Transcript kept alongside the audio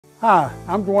Hi,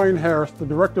 I'm Dwayne Harris, the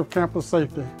Director of Campus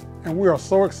Safety, and we are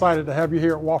so excited to have you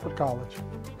here at Wofford College.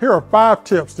 Here are 5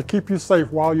 tips to keep you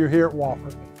safe while you're here at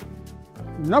Wofford.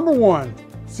 Number 1,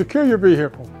 secure your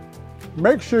vehicle.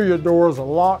 Make sure your doors are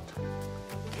locked,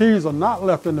 keys are not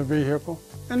left in the vehicle,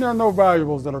 and there are no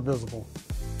valuables that are visible.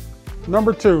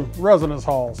 Number 2, residence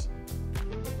halls.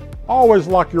 Always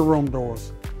lock your room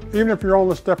doors, even if you're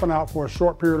only stepping out for a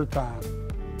short period of time.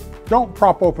 Don't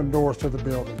prop open doors to the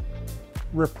building.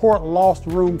 Report lost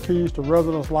room keys to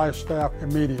residence life staff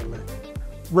immediately.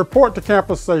 Report to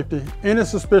Campus Safety any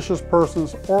suspicious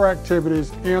persons or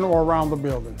activities in or around the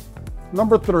building.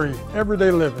 Number 3,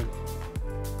 everyday living.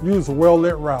 Use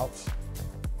well-lit routes.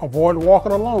 Avoid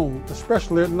walking alone,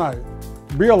 especially at night.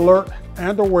 Be alert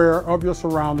and aware of your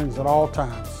surroundings at all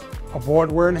times. Avoid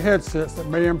wearing headsets that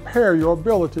may impair your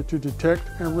ability to detect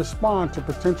and respond to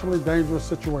potentially dangerous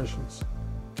situations.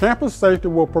 Campus Safety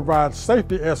will provide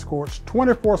safety escorts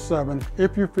 24/7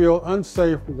 if you feel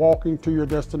unsafe walking to your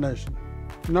destination.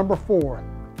 Number 4,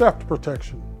 theft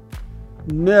protection.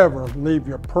 Never leave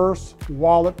your purse,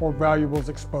 wallet, or valuables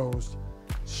exposed.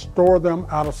 Store them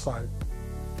out of sight.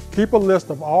 Keep a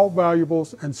list of all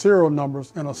valuables and serial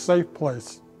numbers in a safe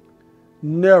place.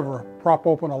 Never prop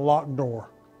open a locked door.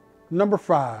 Number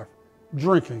 5,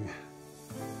 drinking.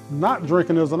 Not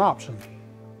drinking is an option.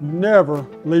 Never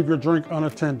leave your drink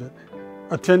unattended.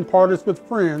 Attend parties with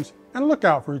friends and look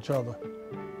out for each other.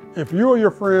 If you or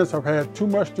your friends have had too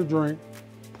much to drink,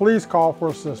 please call for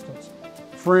assistance.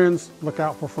 Friends look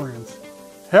out for friends.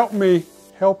 Help me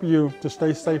help you to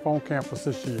stay safe on campus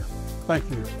this year. Thank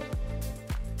you.